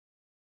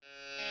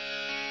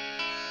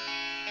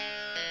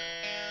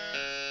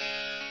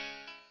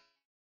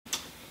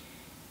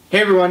Hey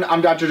everyone,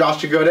 I'm Dr.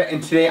 Josh Jagoda,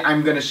 and today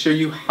I'm going to show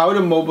you how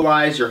to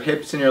mobilize your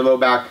hips and your low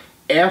back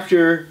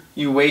after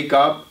you wake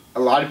up.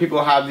 A lot of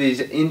people have these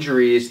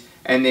injuries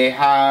and they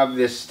have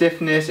this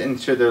stiffness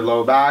into their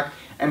low back,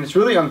 and it's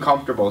really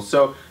uncomfortable.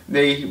 So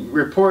they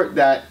report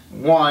that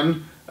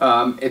one,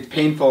 it's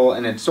painful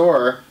and it's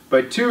sore,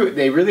 but two,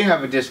 they really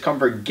have a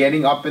discomfort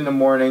getting up in the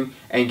morning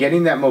and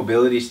getting that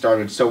mobility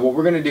started. So what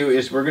we're going to do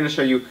is we're going to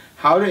show you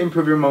how to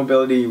improve your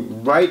mobility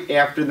right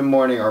after the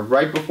morning or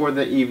right before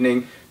the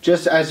evening,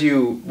 just as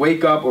you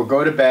wake up or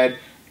go to bed,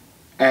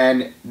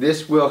 and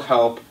this will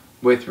help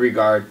with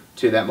regard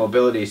to that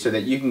mobility so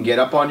that you can get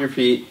up on your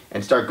feet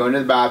and start going to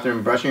the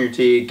bathroom, brushing your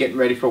teeth, getting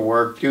ready for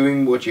work,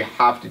 doing what you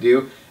have to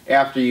do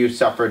after you've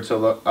suffered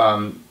some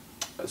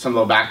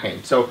low back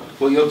pain. So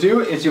what you'll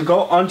do is you'll go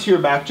onto your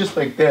back just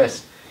like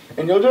this,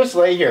 and you'll just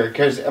lay here,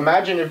 because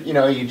imagine if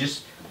you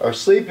just are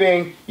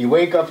sleeping, you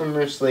wake up from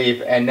your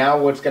sleep, and now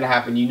what's going to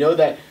happen? You know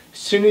that as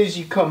soon as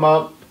you come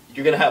up,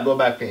 you're going to have low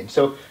back pain.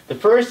 So the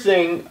first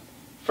thing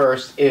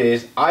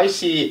is I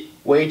see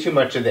way too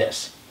much of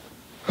this.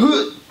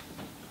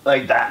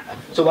 Like that.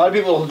 So a lot of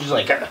people will just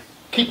like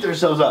keep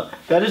themselves up.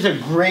 That is a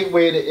great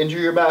way to injure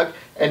your back,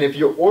 and if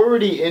you're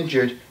already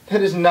injured,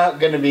 that is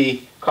not going to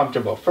be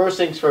comfortable. First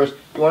things first,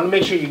 you want to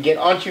make sure you get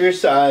onto your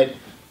side,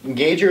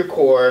 engage your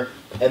core,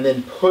 and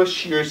then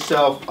push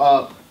yourself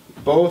up.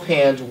 Both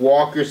hands,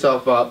 walk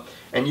yourself up,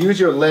 and use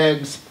your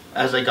legs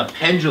as like a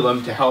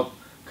pendulum to help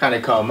kind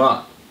of come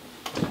up.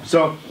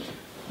 So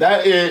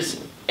that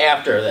is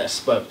after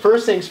this, but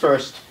first things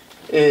first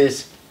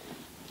is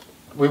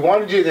we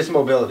want to do this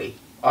mobility.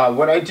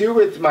 What I do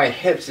with my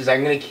hips is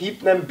I'm going to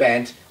keep them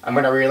bent. I'm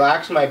going to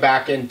relax my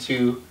back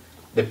into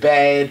the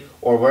bed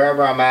or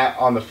wherever I'm at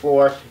on the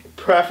floor.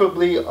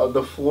 Preferably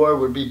the floor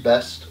would be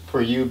best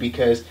for you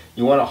because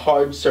you want a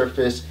hard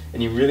surface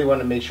and you really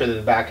want to make sure that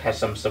the back has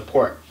some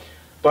support.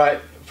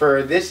 But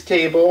for this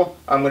table,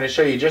 I'm going to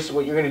show you just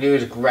what you're going to do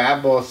is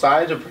grab both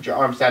sides or put your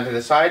arms down to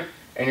the side,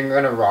 and you're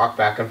going to rock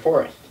back and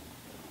forth.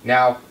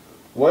 Now,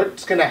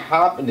 what's going to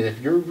happen is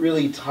if you're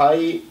really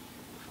tight,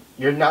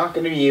 you're not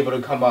going to be able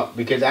to come up,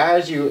 because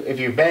if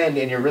you bend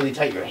and you're really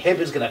tight, your hip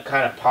is going to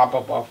kind of pop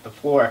up off the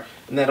floor,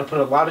 and that'll put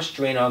a lot of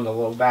strain on the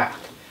low back.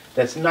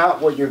 That's not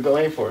what you're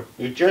going for.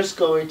 You're just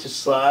going to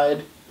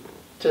slide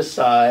to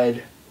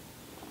side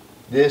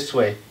this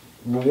way,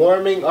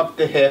 warming up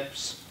the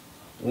hips,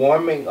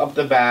 warming up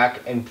the back,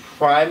 and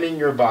priming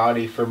your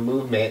body for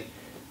movement,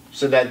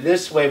 so that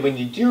this way when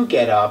you do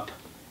get up,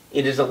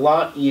 it is a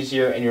lot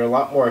easier and you're a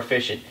lot more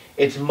efficient.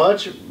 It's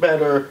much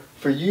better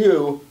for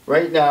you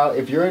right now,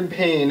 if you're in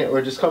pain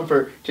or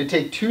discomfort, to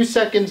take 2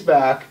 seconds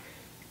back,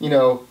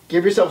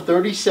 give yourself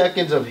 30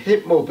 seconds of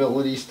hip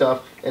mobility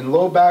stuff and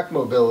low back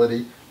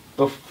mobility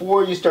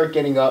before you start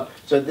getting up,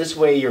 so this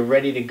way you're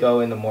ready to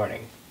go in the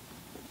morning.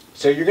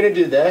 So you're going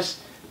to do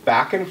this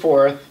back and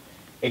forth.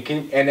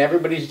 And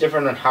everybody's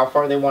different on how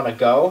far they want to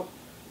go,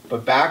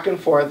 but back and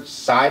forth,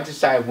 side to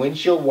side,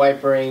 windshield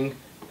wipering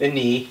the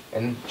knee.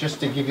 And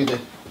just to give you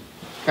the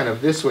kind of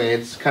this way,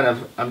 it's kind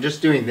of, I'm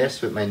just doing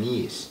this with my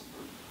knees,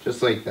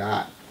 just like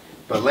that.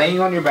 But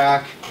laying on your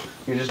back,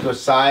 you just go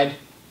side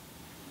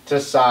to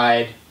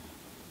side,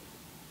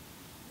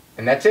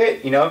 and that's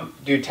it.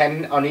 Do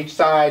 10 on each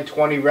side,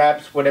 20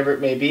 reps, whatever it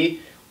may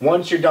be.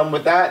 Once you're done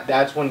with that,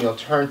 that's when you'll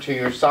turn to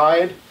your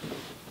side,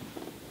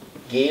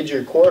 gauge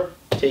your core.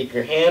 Take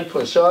your hand,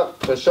 push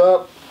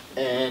up,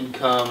 and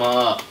come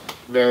up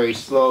very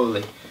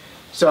slowly.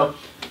 So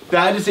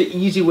that is an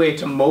easy way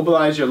to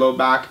mobilize your low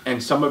back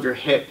and some of your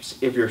hips.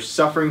 If you're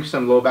suffering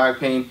some low back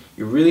pain,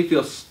 you really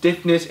feel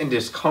stiffness and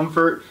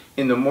discomfort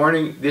in the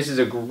morning, this is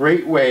a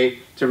great way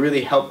to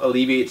really help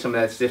alleviate some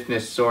of that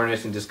stiffness,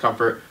 soreness, and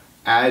discomfort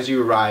as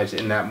you arise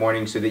in that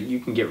morning so that you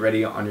can get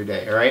ready on your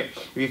day, alright?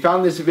 If you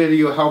found this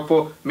video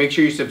helpful, make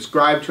sure you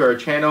subscribe to our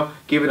channel,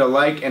 give it a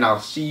like, and I'll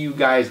see you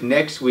guys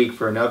next week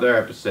for another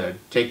episode.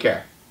 Take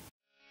care.